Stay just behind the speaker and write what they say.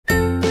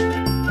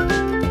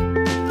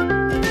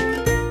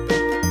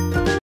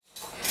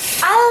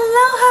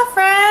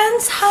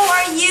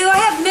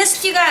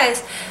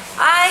guys,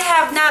 I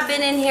have not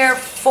been in here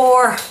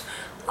for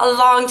a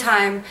long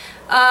time.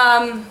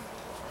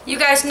 You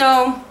guys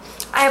know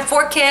I have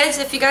 4 kids,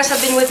 if you guys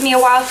have been with me a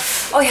while.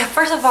 Oh yeah,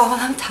 first of all,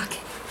 while I'm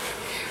talking,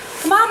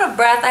 I'm out of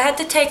breath. I had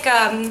to take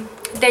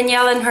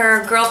Danielle and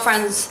her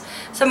girlfriends,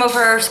 some of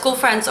her school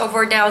friends,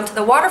 over down to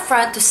the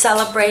waterfront to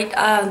celebrate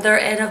their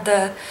end of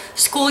the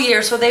school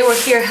year. So they were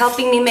here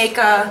helping me make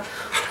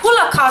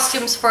hula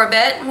costumes for a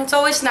bit. It's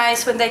always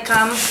nice when they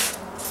come,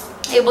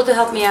 able to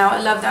help me out.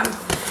 I love them.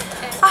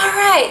 All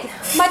right,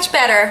 much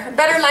better.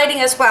 Better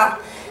lighting as well.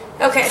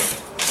 Okay,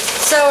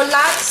 so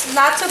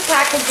lots of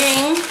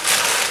packaging.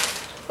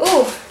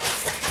 Ooh,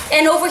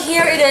 and over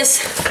here it is.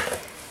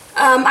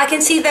 I can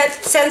see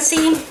that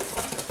Scentsy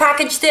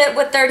packaged it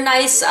with their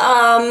nice,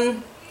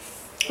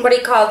 what do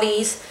you call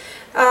these?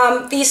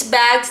 These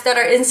bags that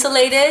are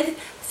insulated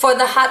for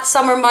the hot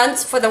summer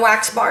months for the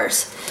wax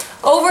bars.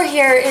 Over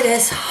here it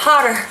is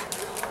hotter.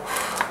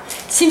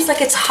 Seems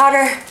like it's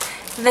hotter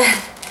than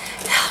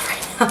hell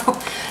right now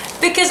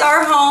because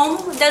our home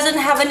doesn't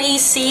have an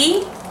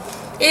AC.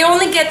 It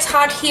only gets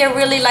hot here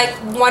really like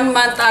 1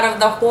 month out of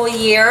the whole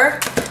year.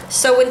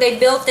 So when they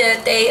built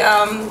it, they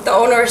the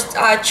owners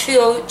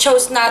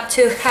chose not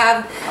to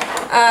have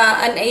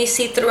an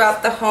AC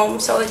throughout the home.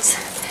 So it's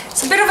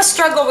a bit of a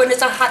struggle when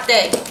it's a hot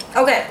day.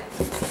 Okay,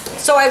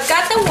 so I've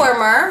got the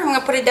warmer. I'm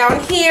gonna put it down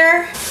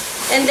here,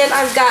 and then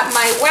I've got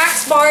my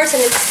wax bars,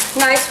 and it's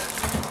nice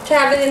to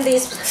have it in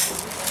this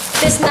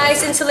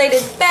nice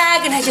insulated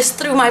bag. And I just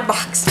threw my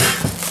box.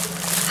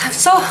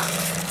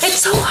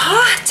 It's so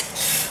hot.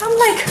 I'm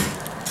like,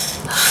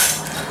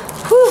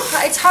 whew,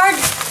 it's hard.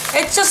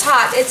 It's just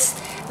hot.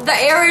 The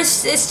air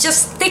is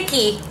just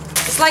sticky.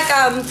 It's like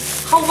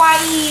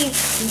Hawaii,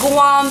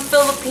 Guam,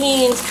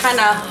 Philippines kind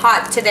of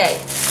hot today.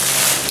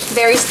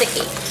 Very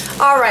sticky.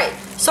 All right.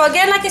 So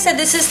again, like I said,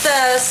 this is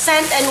the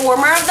scent and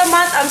warmer of the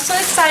month. I'm so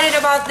excited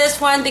about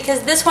this one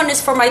because this one is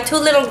for my 2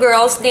 little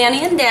girls,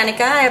 Danny and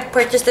Danica. I have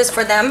purchased this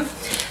for them.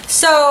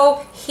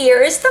 So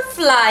here is the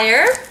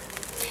flyer.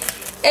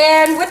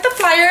 And with the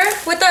flyer,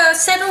 with the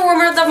scent and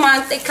warmer of the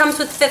month, it comes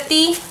with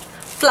 50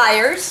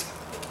 flyers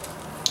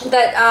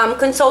that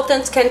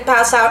consultants can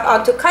pass out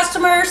onto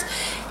customers.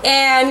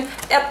 And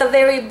at the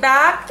very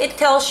back, it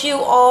tells you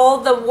all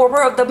the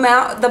warmer of the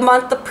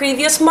month, the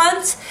previous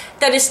months,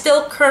 that is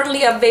still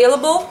currently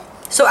available.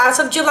 So as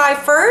of July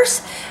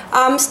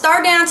 1st,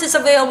 Star Dance is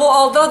available,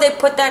 although they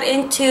put that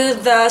into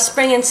the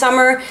spring and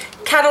summer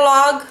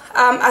catalog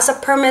as a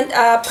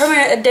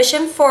permanent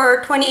edition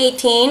for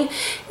 2018.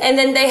 And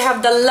then they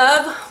have the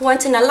Love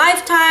Once in a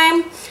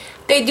Lifetime.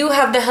 They do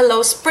have the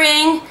Hello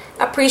Spring,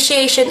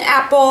 Appreciation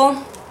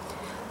Apple,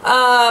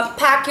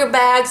 Pack Your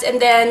Bags,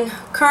 and then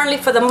currently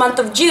for the month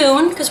of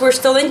June, because we're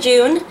still in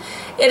June,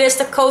 it is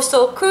the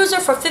Coastal Cruiser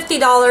for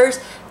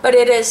 $50, but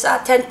it is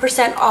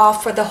 10%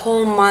 off for the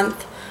whole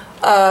month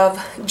of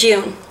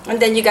June.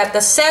 And then you got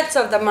the sets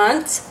of the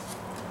months.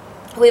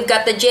 We've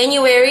got the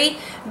January.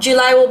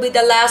 July will be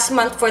the last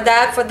month for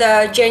that, for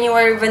the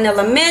January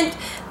Vanilla Mint,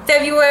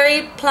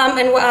 February Plum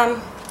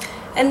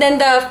and then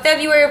the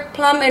February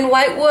Plum and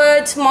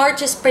Whitewoods.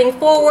 March is Spring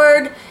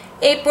Forward.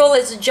 April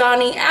is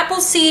Johnny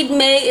Appleseed.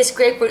 May is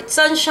Grapefruit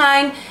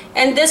Sunshine.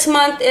 And this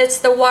month it's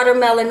the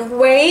Watermelon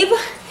Wave.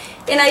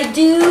 And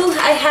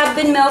I have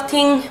been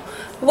melting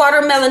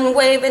Watermelon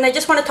Wave, and I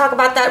just want to talk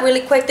about that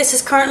really quick. This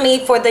is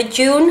currently for the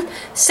June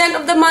scent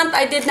of the month.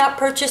 I did not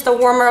purchase the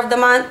warmer of the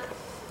month,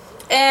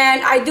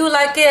 and I do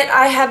like it.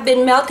 I have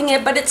been melting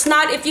it, but it's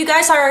not, if you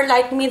guys are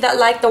like me that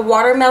like the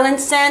watermelon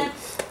scent,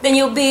 then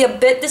you'll be a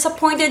bit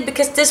disappointed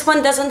because this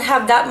one doesn't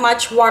have that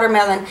much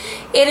watermelon.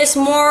 It is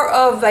more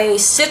of a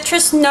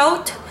citrus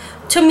note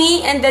to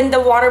me, and then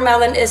the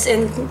watermelon is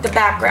in the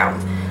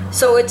background.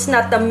 So it's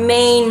not the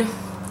main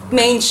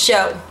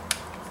show.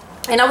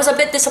 And I was a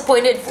bit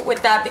disappointed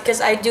with that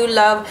because I do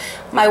love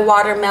my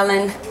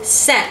watermelon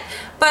scent.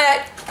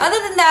 But other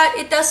than that,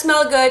 it does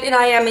smell good and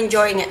I am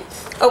enjoying it.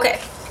 Okay,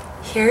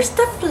 here's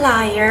the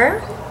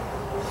flyer.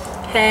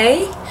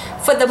 Okay,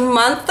 for the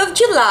month of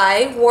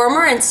July,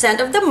 warmer and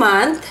scent of the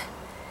month,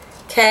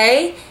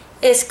 okay,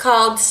 is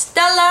called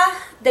Stella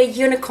the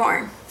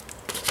Unicorn.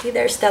 See,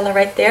 there's Stella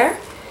right there.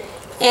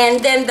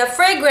 And then the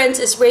fragrance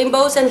is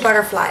Rainbows and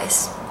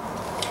Butterflies.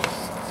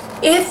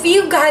 If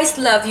you guys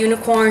love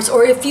unicorns,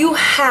 or if you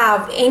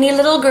have any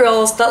little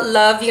girls that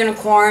love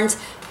unicorns,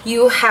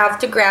 you have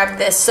to grab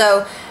this.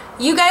 So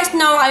you guys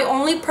know I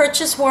only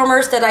purchase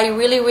warmers that I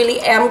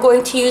really am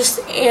going to use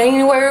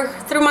anywhere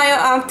through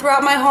my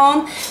throughout my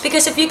home,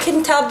 because if you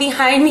can tell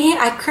behind me,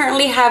 I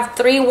currently have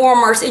 3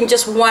 warmers in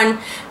just one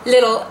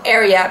little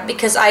area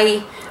because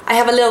I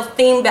have a little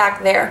theme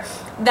back there.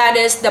 That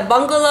is the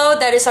Bungalow.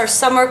 That is our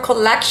summer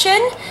collection.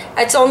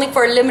 It's only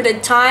for a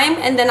limited time.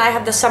 And then I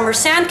have the Summer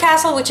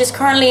Sandcastle, which is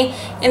currently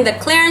in the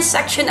clearance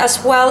section,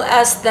 as well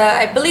as the,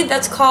 I believe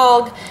that's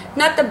called,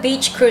 not the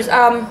Beach Cruise,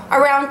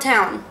 Around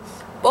Town.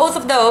 Both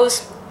of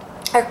those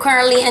are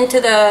currently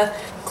into the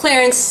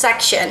clearance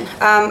section,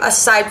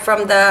 aside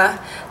from the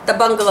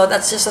Bungalow.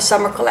 That's just a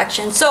summer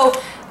collection. So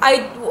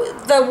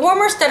the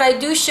warmers that I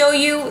do show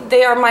you,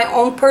 they are my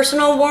own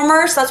personal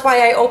warmers. That's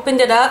why I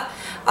opened it up.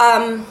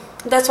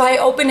 That's why I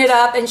open it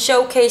up and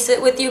showcase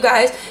it with you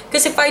guys,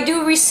 because if I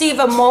do receive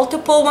a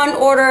multiple one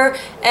order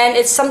and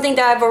it's something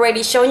that I've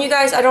already shown you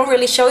guys, I don't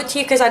really show it to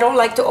you because I don't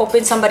like to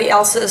open somebody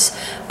else's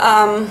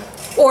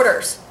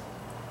orders.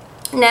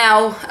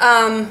 Now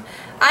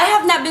I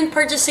have not been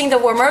purchasing the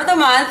warmer of the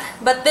month,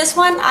 but this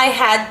one I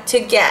had to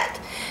get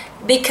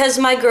because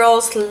my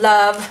girls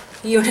love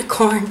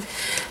unicorn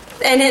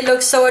and it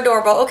looks so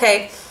adorable.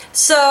 Okay,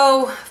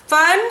 so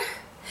fun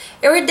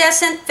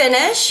iridescent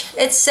finish.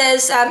 It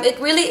says it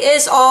really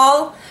is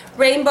all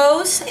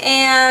rainbows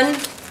and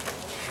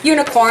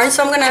unicorns.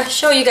 So I'm gonna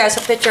show you guys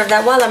a picture of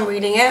that while I'm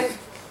reading it.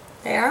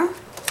 There.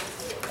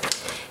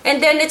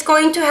 And then it's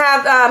going to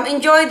have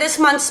enjoy this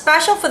month's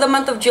special for the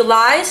month of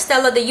July.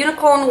 Stella the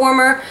unicorn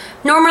warmer,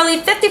 normally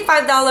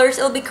 $55.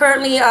 It'll be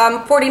currently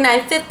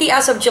 $49.50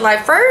 as of July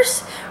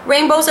 1st.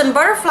 Rainbows and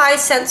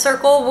butterflies scent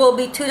circle will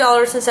be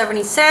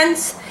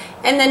 $2.70.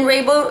 And then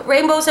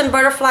Rainbows and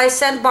Butterflies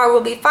scent bar will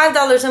be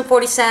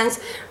 $5.40.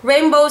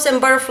 Rainbows and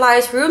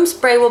Butterflies room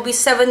spray will be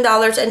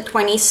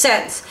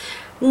 $7.20.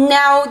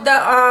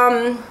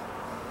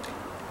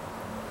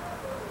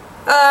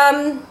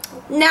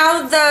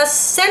 Now the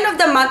scent of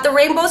the month, the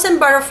Rainbows and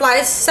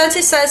Butterflies,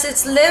 Scentsy says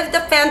it's Live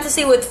the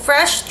Fantasy with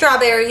fresh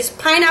strawberries,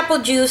 pineapple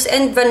juice,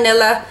 and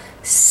vanilla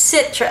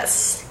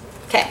citrus.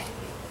 Okay,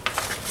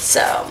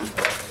 so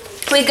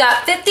we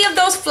got 50 of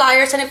those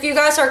flyers, and if you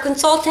guys are a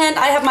consultant,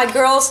 I have my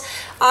girls.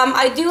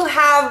 I do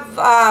have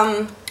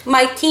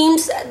my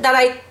teams that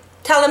I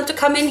tell them to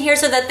come in here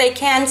so that they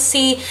can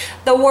see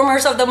the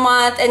warmers of the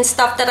month and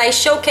stuff that I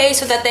showcase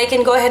so that they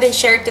can go ahead and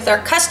share it to their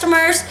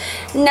customers.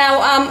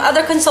 Now,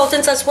 other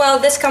consultants as well,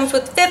 this comes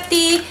with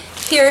 50.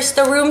 Here's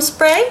the room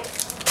spray.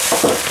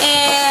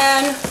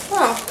 And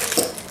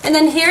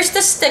then here's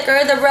the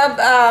sticker, the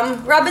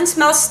rub and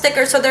smell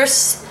sticker. So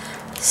there's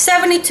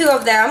 72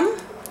 of them.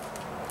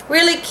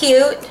 Really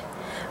cute.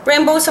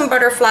 Rainbows and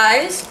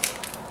butterflies.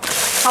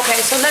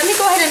 Okay, so let me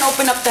go ahead and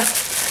open up the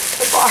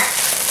bar.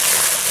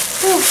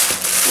 Whew.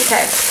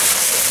 Okay.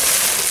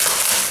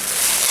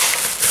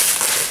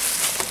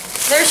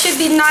 There should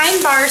be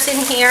 9 bars in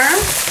here.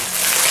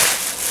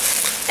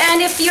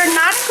 And if you're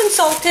not a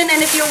consultant,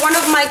 and if you're one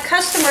of my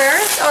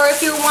customers, or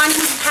if you want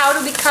how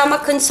to become a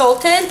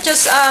consultant,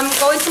 just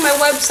go into my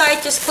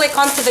website, just click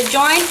onto the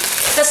join.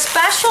 The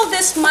special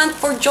this month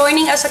for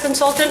joining as a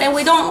consultant, and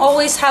we don't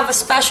always have a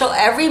special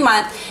every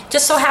month,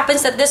 just so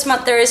happens that this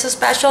month there is a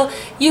special.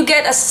 You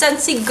get a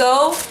Scentsy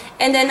Go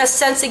and then a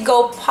Scentsy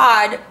Go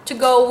pod to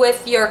go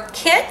with your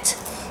kit.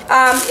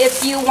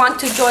 If you want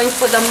to join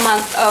for the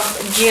month of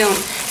June.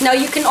 Now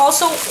you can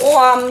also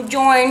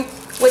join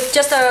with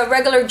just a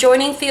regular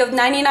joining fee of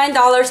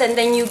 $99, and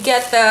then you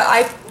get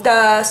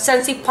the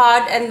Scentsy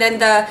pod and then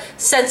the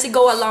Scentsy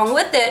Go along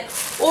with it.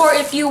 Or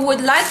if you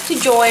would like to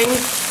join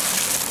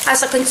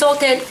as a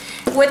consultant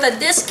with a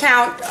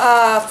discount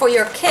for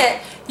your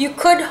kit, you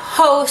could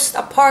host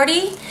a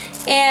party,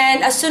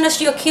 and as soon as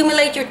you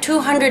accumulate your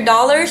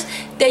 $200,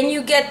 then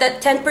you get the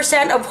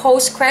 10% of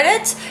host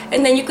credits,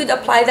 and then you could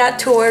apply that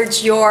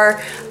towards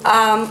your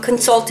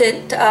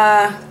consultant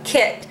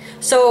kit.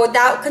 So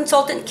that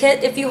consultant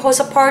kit, if you host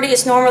a party,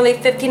 is normally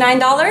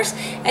 $59,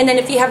 and then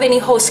if you have any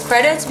host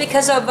credits,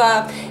 because of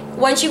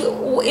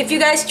if you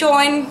guys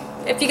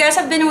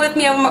have been with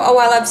me a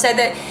while, I've said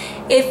that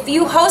if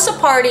you host a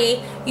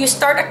party, you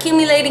start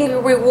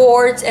accumulating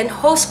rewards and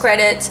host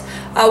credits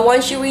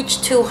once you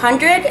reach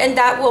 200, and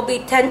that will be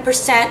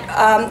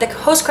 10%. The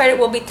host credit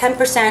will be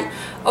 10%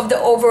 of the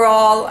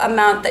overall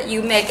amount that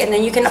you make, and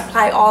then you can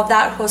apply all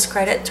that host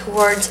credit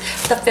towards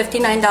the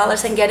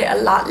 $59 and get it a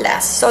lot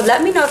less. So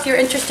let me know if you're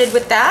interested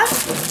with that.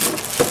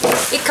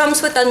 It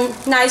comes with a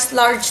nice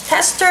large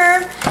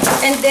tester,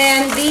 and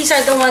then these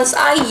are the ones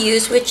I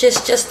use, which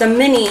is just the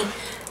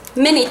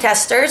mini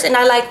testers, and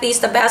I like these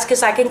the best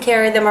because I can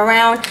carry them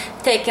around,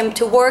 take them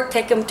to work,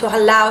 take them to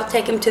halau,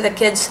 take them to the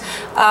kids'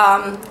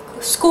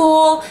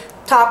 school,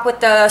 talk with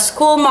the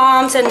school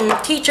moms and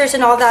teachers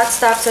and all that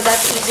stuff. So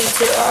that's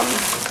easy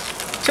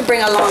to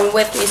bring along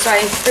with me. So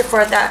I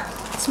prefer that.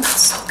 It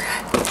smells so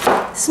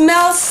good.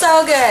 Smells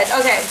so good.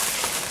 Okay.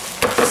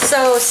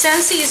 So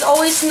Scentsy is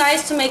always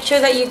nice to make sure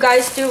that you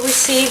guys do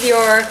receive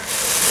your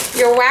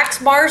wax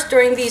bars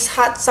during these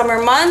hot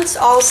summer months,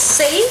 all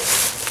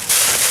safe.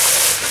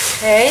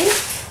 Okay,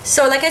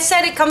 so like I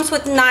said, it comes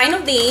with 9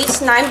 of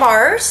these, 9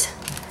 bars,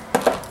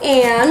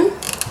 and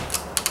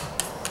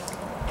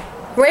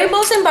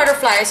rainbows and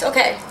butterflies.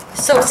 Okay,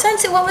 so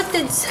Scentsy, what would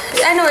this?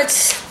 I know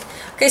it's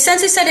okay.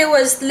 Scentsy said it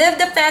was Live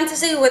the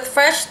Fantasy with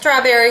fresh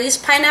strawberries,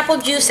 pineapple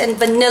juice, and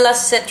vanilla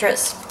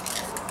citrus.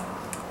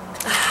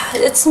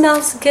 It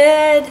smells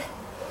good.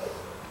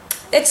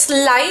 It's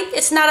light.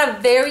 It's not a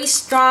very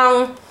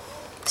strong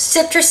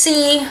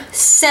citrusy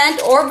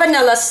scent or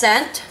vanilla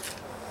scent.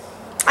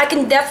 I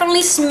can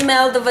definitely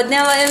smell the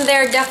vanilla in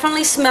there,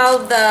 definitely smell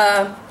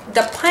the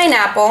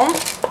pineapple.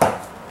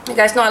 You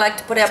guys know I like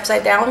to put it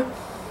upside down.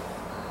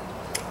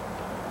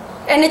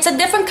 And it's a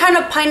different kind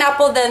of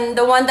pineapple than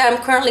the one that I'm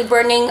currently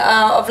burning,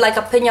 of like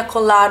a pina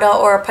colada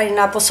or a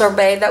pineapple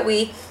sorbet that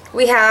we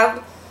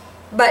have.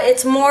 But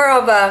it's more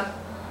of a,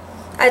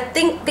 I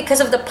think because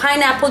of the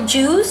pineapple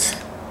juice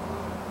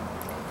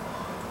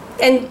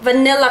and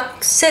vanilla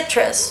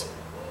citrus.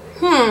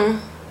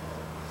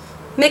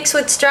 Mixed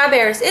with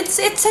strawberries. It's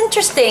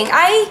interesting.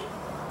 I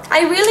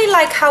really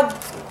like how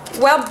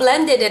well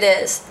blended it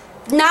is.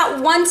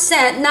 Not one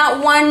scent,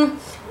 not one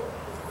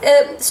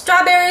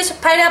strawberries,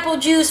 pineapple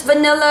juice,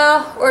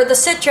 vanilla, or the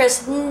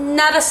citrus.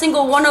 Not a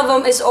single one of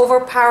them is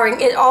overpowering.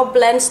 It all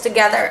blends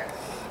together.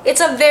 It's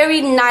a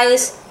very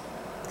nice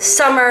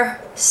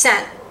summer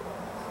scent.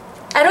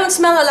 I don't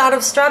smell a lot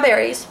of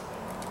strawberries.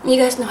 You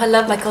guys know I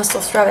love my coastal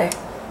strawberry.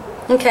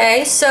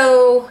 Okay,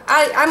 so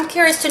I'm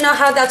curious to know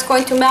how that's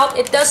going to melt.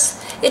 It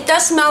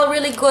does smell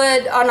really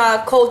good on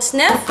a cold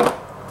sniff.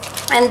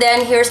 And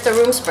then here's the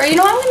room spray. You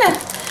know,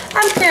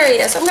 I'm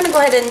curious. I'm gonna go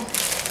ahead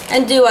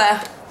and do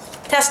a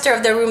tester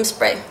of the room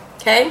spray.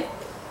 Okay,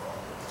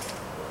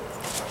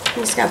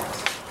 I'm just gonna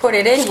put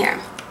it in here.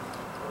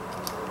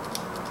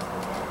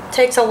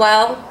 Takes a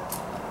while.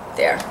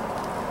 There.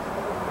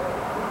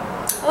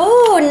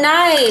 Oh,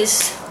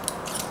 nice.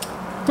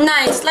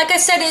 Nice. Like I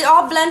said, it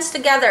all blends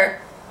together.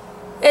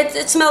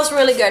 It smells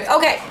really good.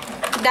 Okay,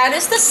 that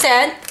is the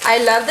scent. I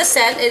love the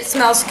scent. It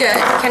smells good.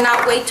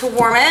 Cannot wait to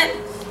warm it.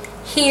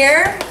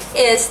 Here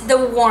is the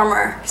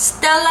warmer.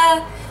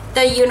 Stella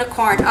the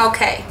unicorn.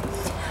 Okay.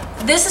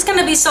 This is going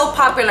to be so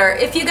popular.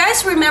 If you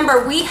guys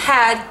remember, we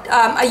had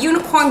a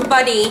unicorn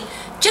buddy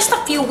just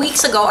a few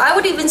weeks ago. I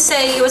would even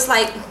say it was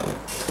like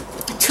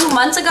 2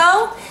 months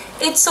ago.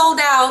 It sold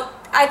out.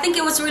 I think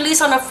it was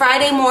released on a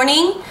Friday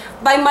morning.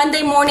 By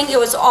Monday morning, it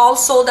was all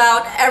sold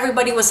out.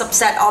 Everybody was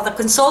upset. All the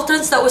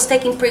consultants that was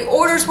taking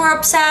pre-orders were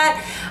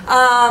upset.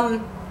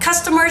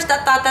 Customers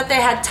that thought that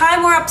they had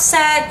time were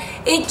upset.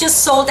 It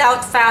just sold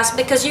out fast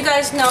because you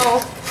guys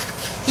know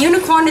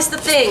unicorn is the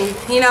thing.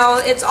 You know,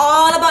 it's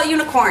all about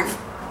unicorn.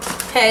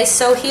 Okay,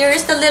 so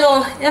here's the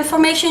little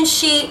information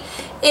sheet.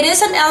 It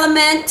is an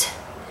element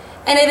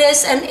and it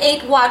is an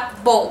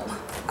 8-watt bulb.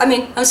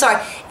 I'm sorry.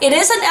 It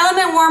is an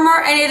element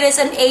warmer and it is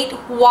an 8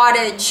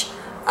 wattage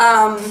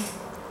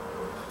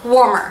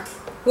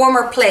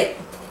warmer plate.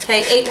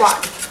 Okay, 8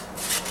 watt.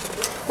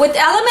 With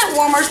element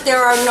warmers,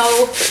 there are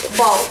no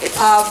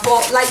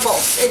light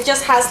bulbs. It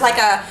just has like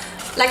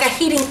a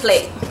heating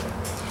plate.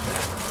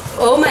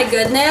 Oh my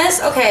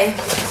goodness. Okay,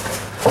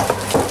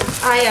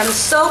 I am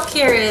so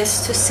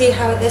curious to see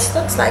how this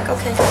looks like.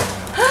 Okay,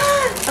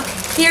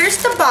 okay. Here's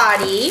the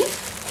body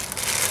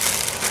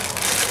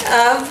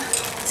of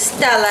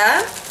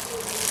Stella.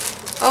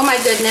 Oh my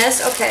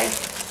goodness. Okay,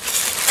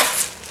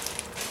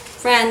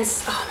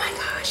 friends. Oh my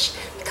gosh.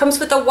 It comes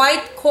with a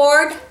white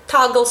cord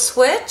toggle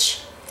switch.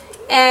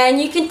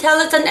 And you can tell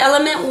it's an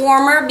element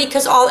warmer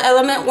because all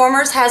element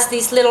warmers has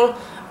these little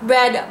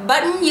red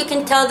button. You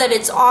can tell that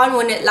it's on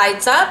when it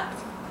lights up.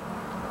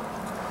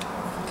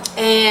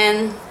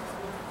 And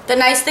the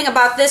nice thing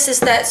about this is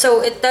that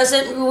so it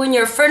doesn't ruin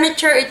your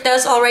furniture. It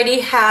does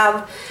already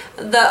have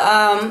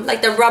the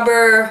like the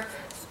rubber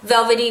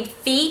velvety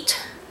feet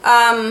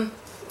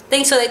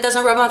thing so that it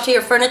doesn't rub onto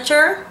your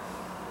furniture.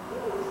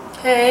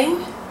 Okay.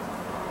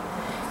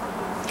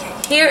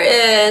 Here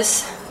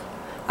is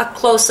a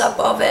close-up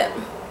of it.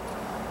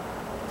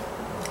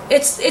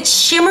 It's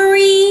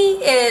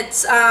shimmery.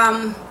 It's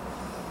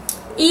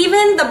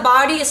even the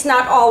body is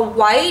not all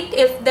white.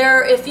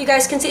 If you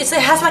guys can see, it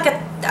has like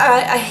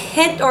a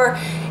hint, or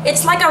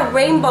it's like a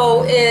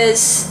rainbow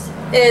is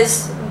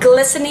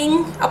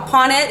glistening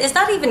upon it. It's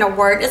not even a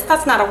word.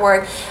 That's not a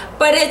word,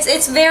 but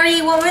it's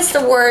very, what was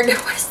the word?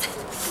 I'm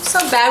so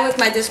bad with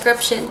my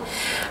description.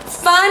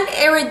 Fun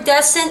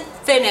iridescent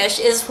finish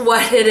is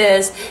what it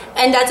is,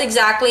 and that's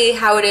exactly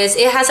how it is.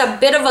 It has a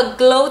bit of a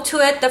glow to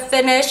it, the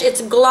finish.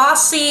 It's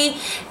glossy,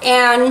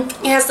 and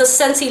it has the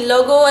Scentsy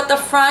logo at the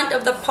front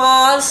of the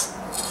paws.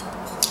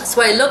 That's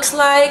what it looks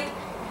like.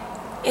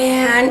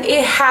 And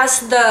it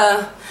has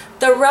the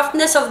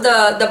roughness of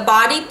the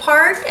body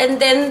part, and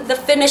then the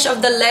finish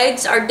of the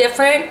legs are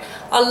different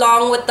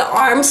along with the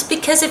arms,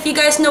 because if you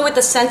guys know with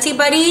the Scentsy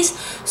Buddies,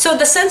 so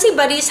the Scentsy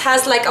Buddies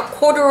has like a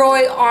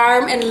corduroy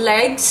arm and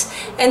legs,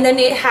 and then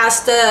it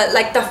has the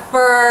like the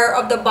fur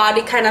of the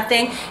body kind of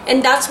thing,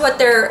 and that's what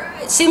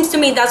it seems to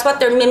me that's what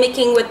they're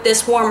mimicking with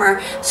this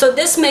warmer. So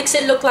this makes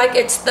it look like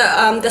it's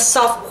the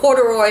soft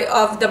corduroy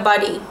of the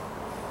buddy.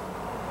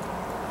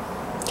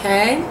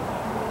 Okay,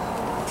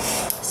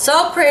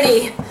 so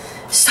pretty,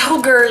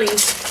 so girly.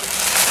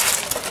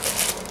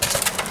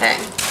 Okay.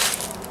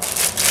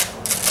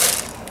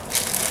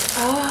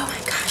 Oh my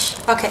gosh.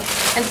 Okay,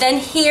 and then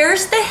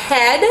here's the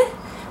head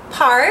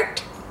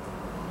part.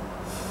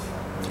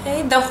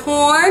 Okay, the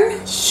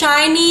horn,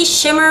 shiny,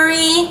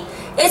 shimmery.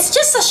 It's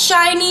just a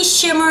shiny,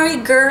 shimmery,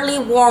 girly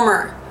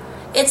warmer.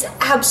 It's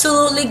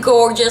absolutely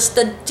gorgeous.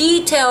 The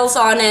details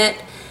on it,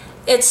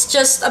 it's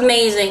just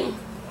amazing.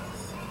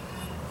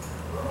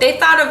 They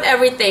thought of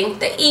everything.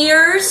 The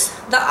ears,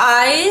 the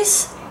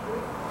eyes.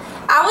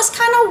 I was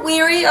kind of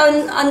weary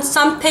on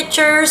some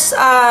pictures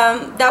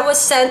that was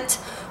sent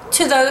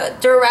to the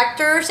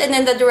directors, and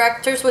then the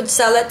directors would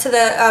sell it to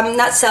the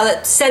not sell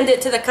it, send it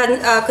to the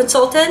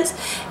consultants,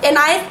 and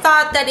I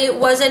thought that it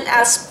wasn't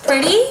as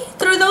pretty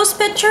through those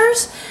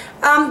pictures.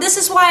 This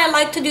is why I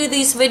like to do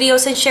these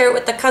videos and share it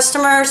with the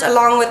customers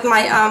along with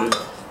my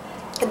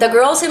the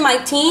girls in my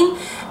team,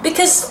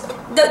 because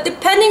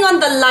depending on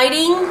the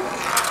lighting,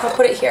 I'll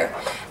put it here,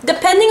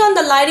 depending on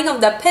the lighting of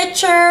the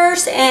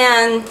pictures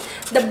and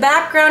the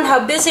background, how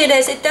busy it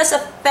is, it does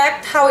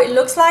affect how it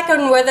looks like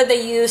and whether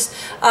they use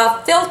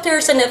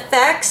filters and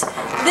effects.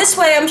 This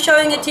way I'm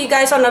showing it to you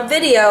guys on a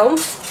video,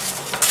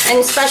 and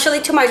especially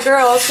to my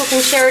girls who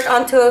can share it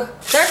onto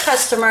their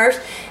customers,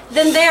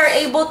 then they are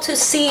able to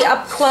see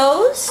up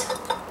close.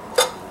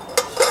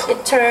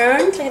 It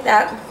turns like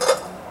that.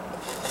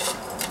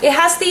 It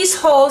has these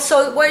holes,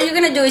 so what you're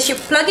gonna do is you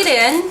plug it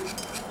in.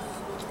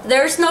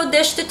 There's no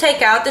dish to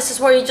take out. This is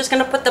where you're just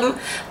gonna put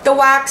the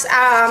wax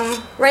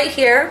right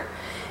here.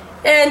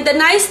 And the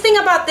nice thing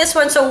about this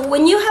one, so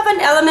when you have an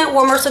element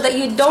warmer, so that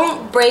you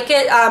don't break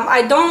it,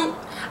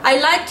 I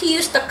like to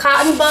use the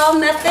cotton ball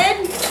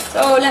method.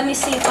 So let me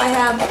see if I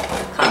have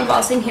cotton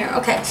balls in here.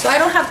 Okay, so I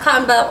don't have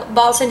cotton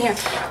balls in here,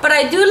 but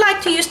I do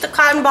like to use the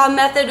cotton ball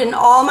method in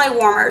all my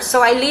warmers.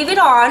 So I leave it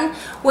on.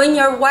 When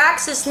your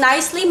wax is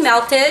nicely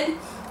melted,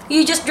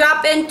 you just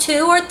drop in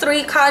 2 or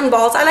 3 cotton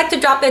balls. I like to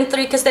drop in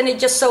 3 because then it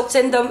just soaks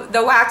in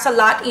the wax a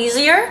lot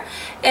easier.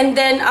 And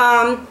then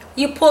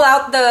you pull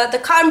out the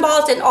cotton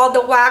balls and all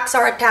the wax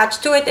are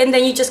attached to it, and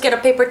then you just get a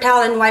paper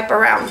towel and wipe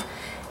around.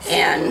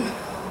 And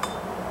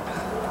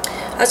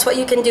that's what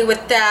you can do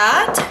with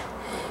that.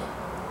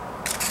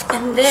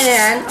 And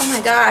then, oh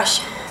my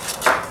gosh,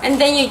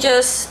 and then you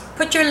just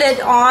put your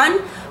lid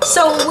on.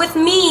 So with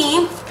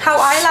me, how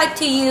I like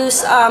to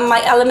use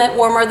my element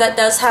warmer that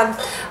does have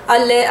a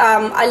lid,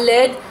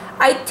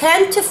 I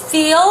tend to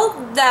feel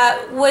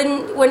that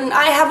when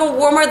I have a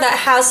warmer that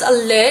has a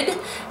lid,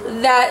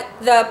 that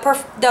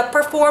the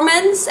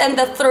performance and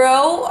the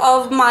throw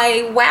of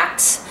my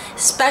wax,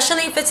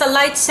 especially if it's a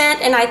light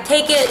scent and I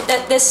take it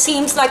that this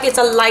seems like it's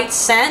a light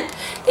scent,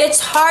 it's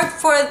hard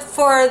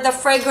for the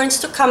fragrance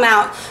to come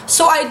out.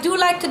 So I do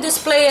like to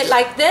display it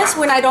like this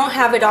when I don't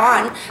have it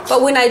on.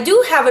 But when I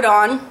do have it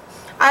on,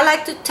 I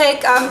like to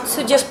take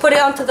to just put it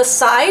onto the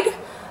side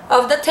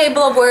of the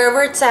table of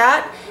wherever it's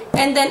at,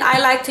 and then I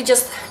like to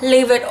just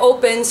leave it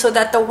open so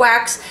that the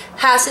wax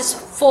has its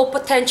full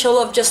potential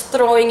of just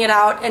throwing it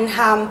out and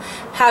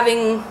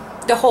having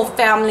the whole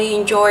family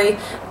enjoy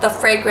the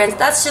fragrance.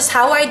 That's just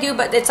how I do,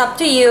 but it's up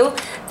to you.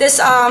 This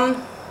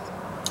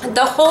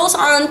the holes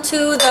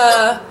onto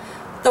the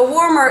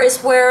warmer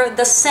is where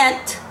the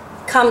scent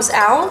comes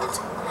out,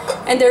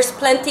 and there's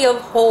plenty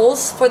of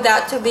holes for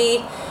that to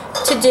be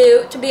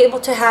able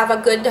to have a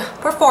good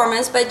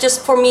performance. But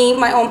just for me,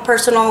 my own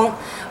personal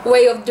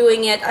way of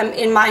doing it, I'm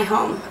in my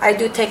home, I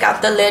do take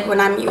out the lid when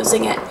I'm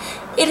using it.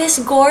 It is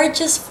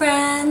gorgeous,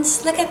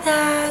 friends. Look at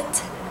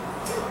that.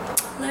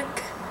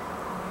 Look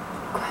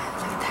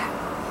at that.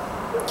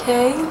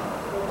 Okay,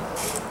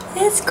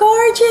 it's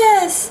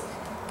gorgeous.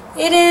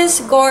 It is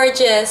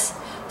gorgeous.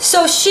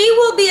 So she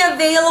will be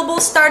available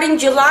starting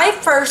July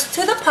 1st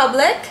to the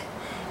public,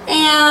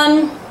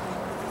 and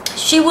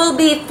she will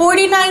be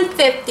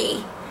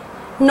 $49.50.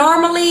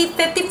 Normally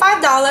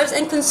 $55,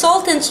 and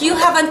consultants, you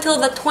have until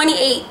the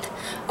 28th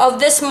of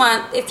this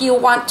month if you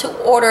want to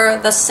order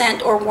the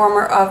scent or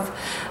warmer of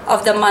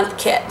the month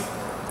kit.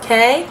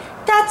 Okay,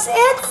 that's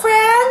it,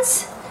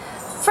 friends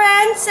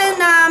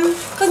and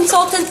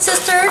consultant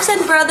sisters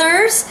and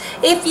brothers.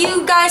 If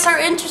you guys are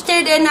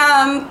interested in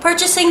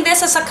purchasing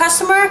this as a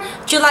customer,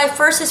 July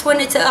 1st is when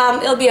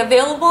it'll be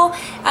available.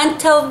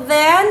 Until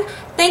then,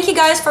 thank you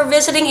guys for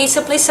visiting A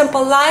Simply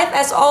Simple Life.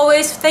 As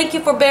always, thank you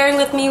for bearing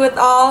with me with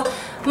all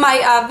my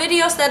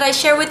videos that I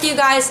share with you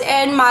guys,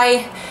 and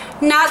my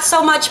not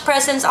so much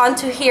presence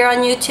onto here on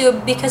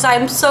YouTube because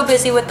I'm so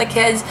busy with the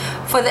kids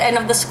for the end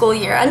of the school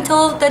year.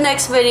 Until the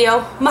next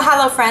video,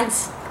 mahalo,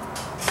 friends.